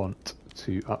do I want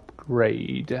to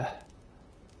upgrade?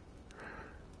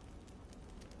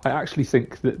 I actually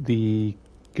think that the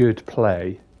good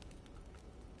play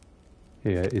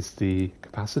here is the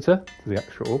capacitor for the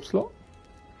extra orb slot.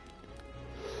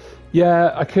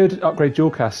 Yeah, I could upgrade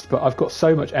Jawcast, but I've got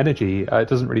so much energy, it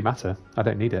doesn't really matter. I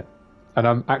don't need it. And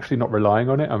I'm actually not relying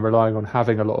on it. I'm relying on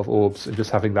having a lot of orbs and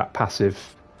just having that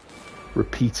passive,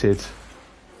 repeated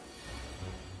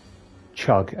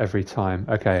chug every time.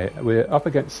 Okay, we're up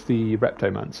against the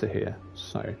Reptomancer here,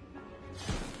 so I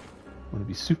want to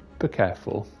be super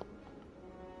careful.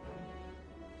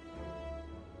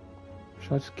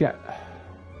 Should I just get...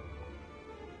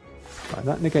 Right,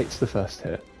 that negates the first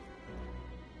hit.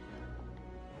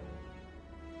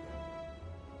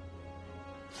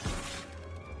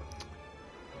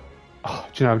 Oh,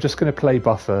 do you know, I'm just going to play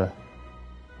buffer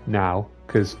now,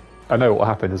 because I know what will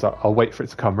happen is I'll wait for it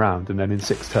to come round, and then in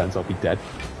 6 turns I'll be dead.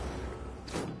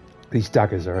 These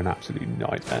daggers are an absolute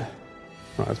nightmare.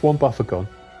 Right, there's one buffer gone.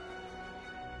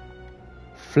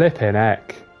 Flippin'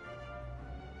 heck.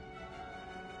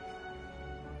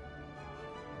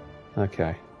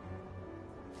 Okay.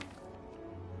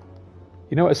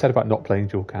 You know what I said about not playing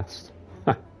dual cast?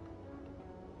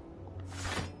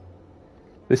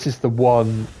 This is the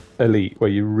one elite where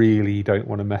you really don't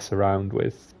want to mess around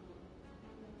with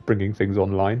bringing things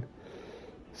online.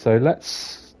 So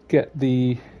let's get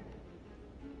the...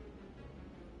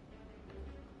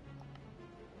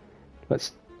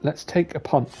 Let's take a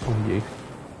punt on you.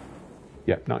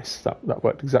 Yep, nice. That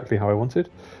worked exactly how I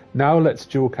wanted. Now let's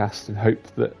dual cast and hope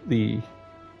that the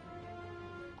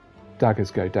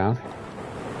daggers go down.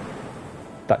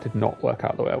 That did not work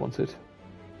out the way I wanted.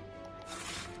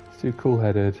 Let's do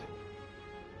cool-headed.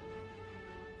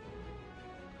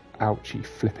 Ouchie,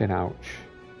 flipping ouch.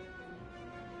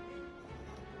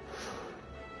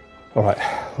 Alright,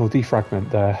 we'll defragment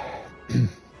there.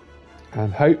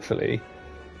 And hopefully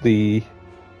the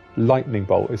lightning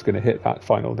bolt is going to hit that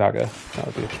final dagger. That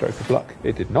would be a stroke of luck.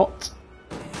 It did not.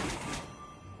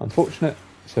 Unfortunate,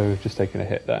 so we've just taken a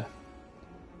hit there.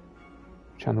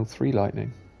 Channeled 3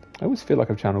 lightning. I always feel like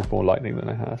I've channeled more lightning than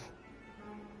I have.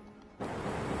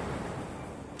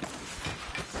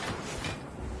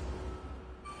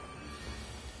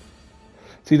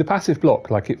 See, the passive block,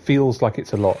 like, it feels like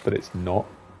it's a lot, but it's not.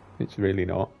 It's really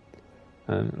not.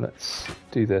 Let's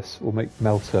do this. We'll make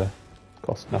Melter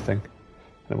cost nothing.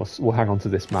 And we'll hang on to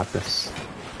this madness.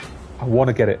 I want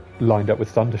to get it lined up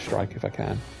with Thunderstrike if I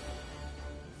can.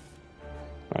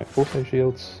 Right, auto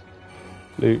shields,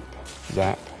 loop,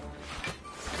 zap.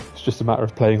 It's just a matter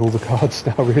of playing all the cards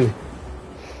now, really,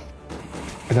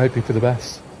 and hoping for the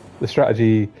best. The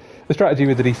strategy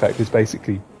with the Defect is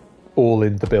basically all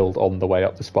in the build on the way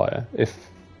up the Spire. If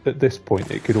at this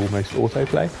point it could almost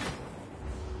autoplay.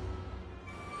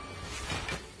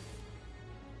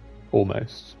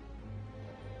 Almost.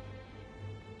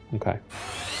 Okay.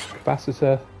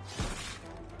 Capacitor.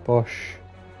 Bosch.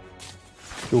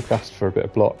 Dual cast for a bit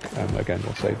of block, and again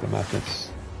we'll save the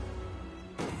madness.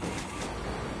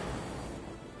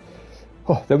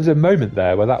 Oh, there was a moment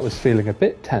there where that was feeling a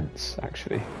bit tense,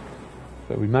 actually.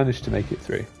 But we managed to make it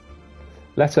through.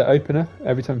 Letter Opener.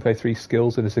 Every time you play 3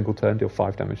 skills in a single turn, deal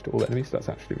 5 damage to all enemies. That's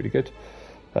actually really good.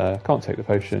 Can't take the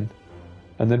potion.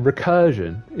 And then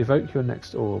Recursion. Evoke your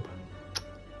next orb.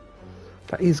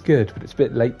 That is good, but it's a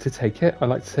bit late to take it. I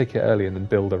like to take it early and then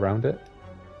build around it.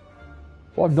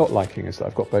 What I'm not liking is that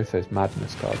I've got both those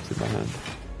madness cards in my hand.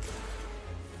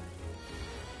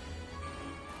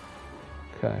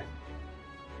 Okay.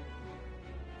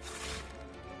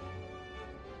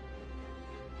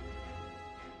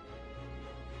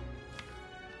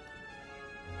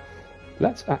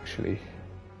 Let's actually...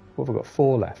 What have I got?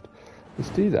 4 left.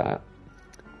 Let's do that.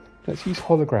 Let's use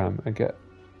Hologram and get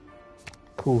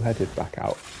Cool-Headed back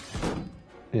out.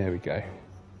 There we go.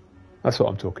 That's what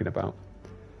I'm talking about.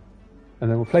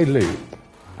 And then we'll play Loop,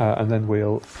 and then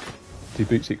we'll do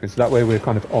Boot Sequence. That way we're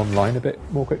kind of online a bit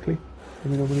more quickly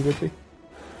than we normally would be.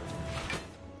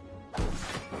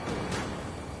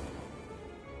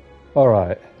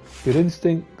 Alright. Good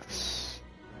Instincts.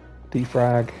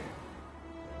 Defrag.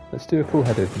 Let's do a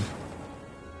Cool-Headed.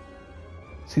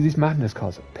 See, these Madness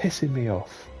cards are pissing me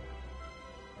off.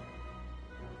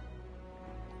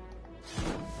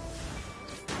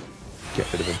 Get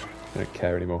rid of them. I don't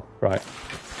care anymore. Right.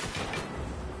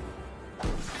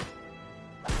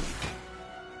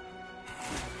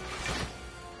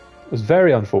 It was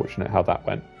very unfortunate how that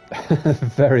went.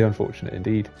 Very unfortunate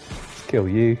indeed. Let's kill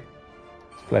you.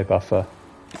 Let's play buffer.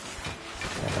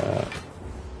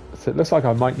 So it looks like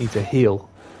I might need to heal,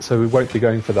 so we won't be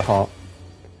going for the heart,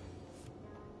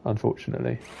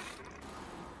 unfortunately.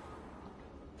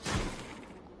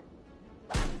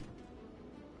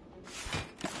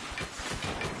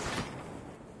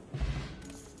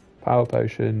 Power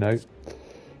potion, no.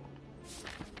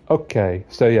 Okay,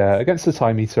 so yeah, against the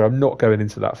Time Eater, I'm not going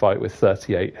into that fight with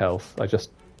 38 health. I just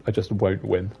won't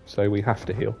win, so we have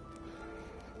to heal.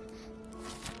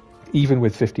 Even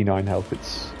with 59 health,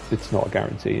 it's not a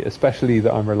guarantee, especially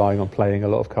that I'm relying on playing a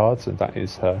lot of cards, and that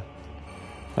is her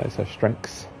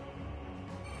strength.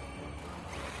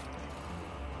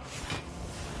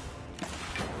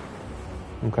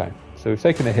 Okay, so we've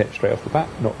taken a hit straight off the bat,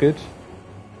 not good.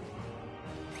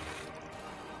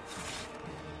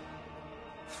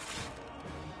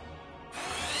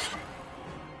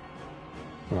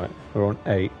 Right, we're on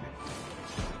 8.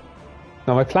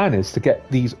 Now my plan is to get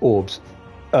these orbs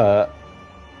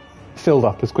filled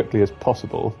up as quickly as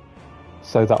possible,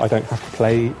 so that I don't have to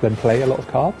play a lot of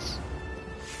cards,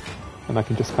 and I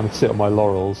can just kind of sit on my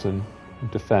laurels and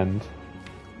defend.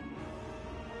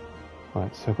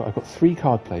 Right, so I've got 3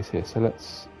 card plays here, so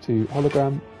let's do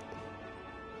hologram.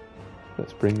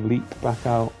 Let's bring leap back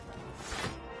out,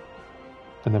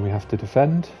 and then we have to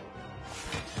defend.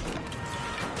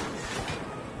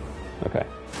 Okay,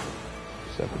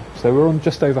 7. So we're on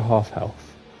just over half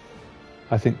health.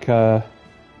 I think we'll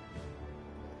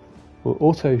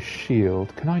auto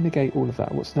shield. Can I negate all of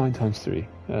that? What's 9 times 3?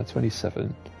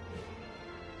 27.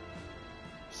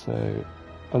 So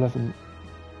 11.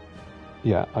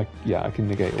 Yeah, I can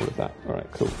negate all of that. All right,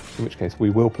 cool. In which case,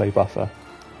 we will play buffer.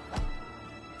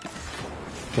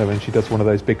 So when she does one of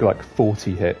those big, like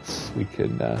 40 hits, we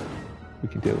can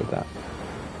deal with that.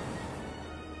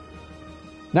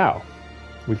 Now,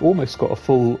 we've almost got a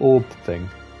full orb thing,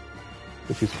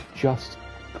 which is just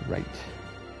great.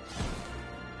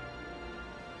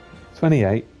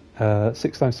 28.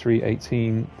 6 times 3,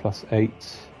 18 plus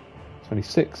 8,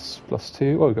 26 plus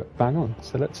 2. Oh, we got bang on.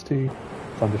 So let's do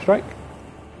Thunderstrike.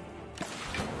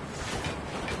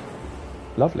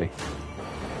 Lovely.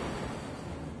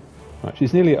 Right,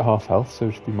 she's nearly at half health, so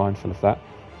we should be mindful of that.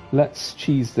 Let's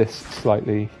cheese this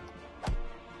slightly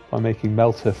by making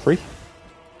Melter free.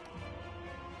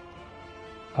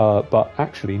 But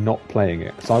actually not playing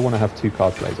it, because I want to have 2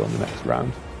 card plays on the next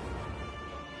round.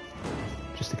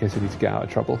 Just in case I need to get out of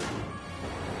trouble.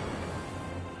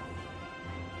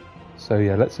 So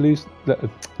yeah, let's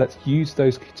use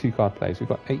those 2 card plays. We've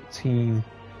got 18...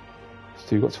 So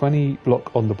we've got 20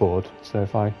 block on the board, so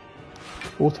if I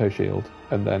auto shield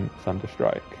and then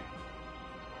Thunderstrike.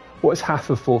 What is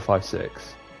half of 4, 5,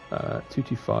 6?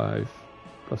 225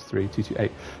 plus 3,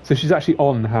 228. So she's actually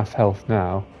on half health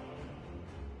now.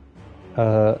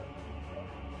 The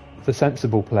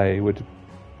sensible play would...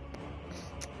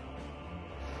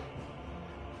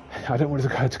 I don't want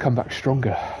her to come back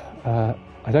stronger. I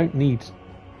don't need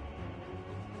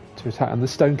to attack, and the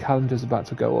stone calendar's about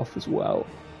to go off as well.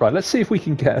 Right, let's see if we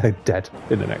can get her dead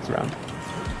in the next round.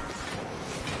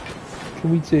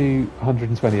 Can we do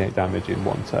 128 damage in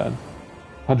 1 turn?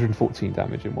 114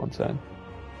 damage in 1 turn.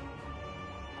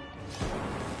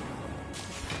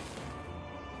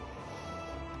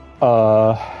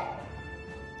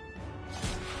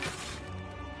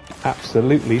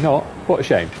 Absolutely not. What a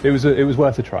shame. It was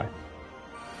worth a try.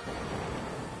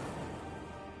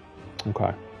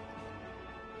 Okay.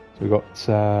 So we've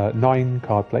got 9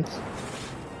 card plays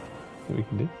that we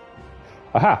can do.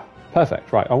 Aha!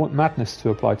 Perfect. Right, I want Madness to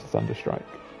apply to Thunderstrike.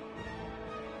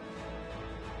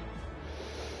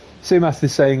 Sumath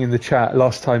is saying in the chat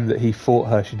last time that he fought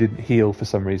her, she didn't heal for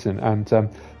some reason, and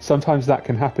sometimes that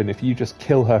can happen if you just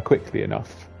kill her quickly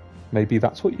enough. Maybe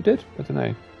that's what you did? I don't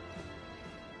know.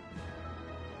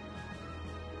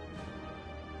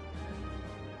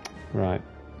 Right.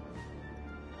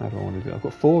 How do I want to do it? I've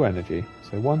got 4 energy.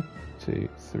 So 1, 2,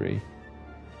 3.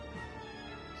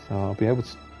 So I'll be able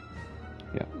to...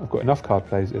 Yeah, I've got enough card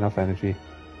plays, enough energy.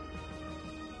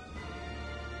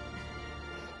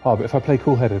 Oh, but if I play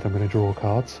cool-headed, I'm going to draw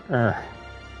cards.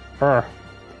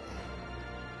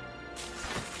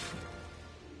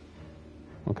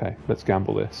 Okay, let's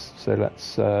gamble this. So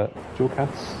let's dual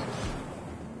cast.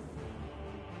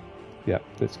 Yeah,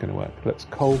 that's going to work. Let's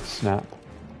cold snap.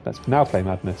 Let's now play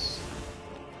Madness.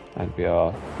 And we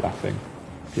are laughing.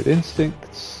 Good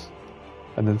instincts.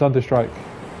 And then Thunderstrike.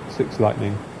 6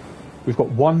 lightning. We've got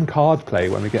 1 card play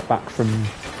when we get back from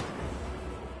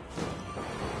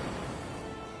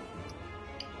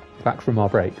our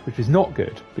break, which is not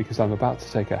good because I'm about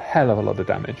to take a hell of a lot of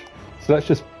damage. So let's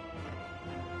just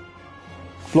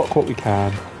block what we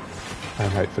can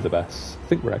and hope for the best. I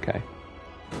think we're okay.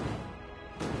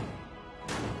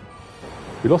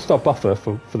 We lost our buffer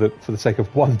for the sake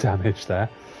of 1 damage there.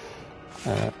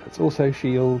 Let's also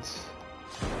shield,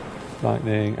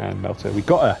 lightning, and melter. We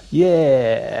got her!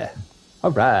 Yeah!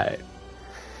 Alright.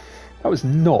 That was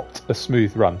not a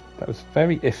smooth run. That was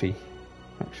very iffy,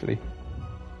 actually.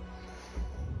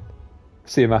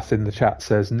 Siamath in the chat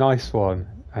says, nice one.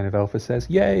 And Evelfa says,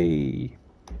 yay!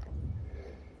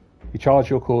 You charge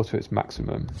your core to its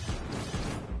maximum.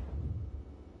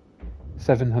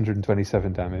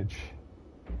 727 damage.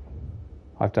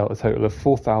 I've dealt a total of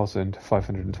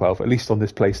 4,512, at least on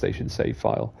this PlayStation save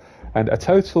file. And a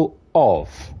total of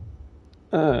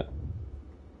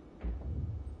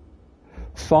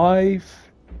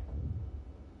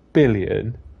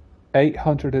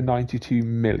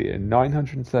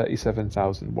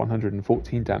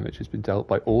 5,892,937,114 damage has been dealt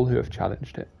by all who have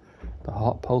challenged it. The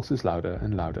heart pulses louder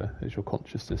and louder as your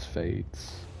consciousness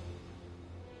fades.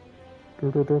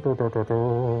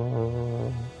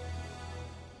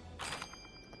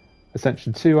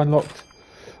 Ascension 2 unlocked.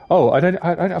 Oh, I don't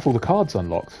have all the cards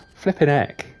unlocked. Flippin'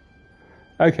 heck.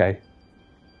 Okay.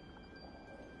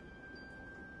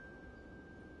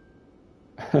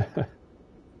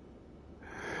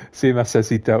 CMS says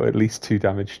he dealt at least 2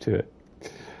 damage to it.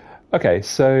 Okay,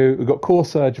 so we've got Core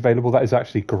Surge available. That is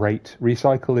actually great.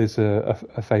 Recycle is a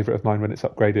favourite of mine when it's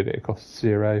upgraded. It costs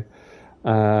 0.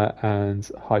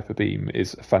 And Hyper Beam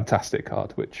is a fantastic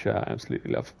card, which I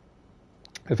absolutely love.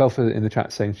 Velfa in the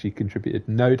chat saying she contributed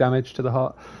no damage to the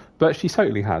heart, but she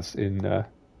totally has in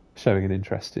showing an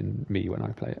interest in me when I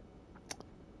play it.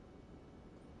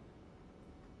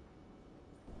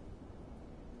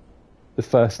 The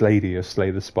First Lady of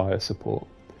Slay the Spire support.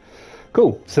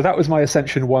 Cool. So that was my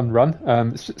Ascension 1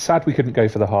 run. Sad we couldn't go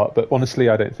for the heart, but honestly,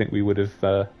 I don't think we would have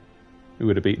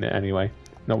beaten it anyway.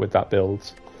 Not with that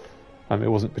build. It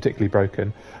wasn't particularly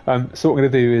broken. So what I'm going to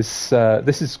do is,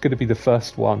 this is going to be the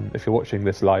first one, if you're watching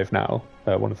this live now,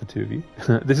 one of the two of you,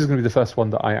 this is going to be the first one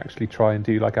that I actually try and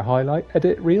do like a highlight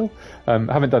edit reel. I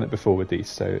haven't done it before with these,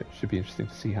 so it should be interesting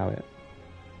to see how it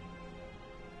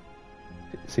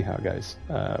goes.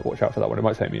 Watch out for that one. It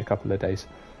might take me a couple of days.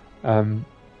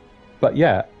 But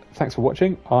yeah, thanks for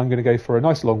watching. I'm going to go for a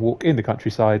nice long walk in the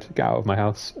countryside, get out of my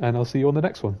house, and I'll see you on the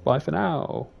next one. Bye for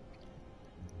now.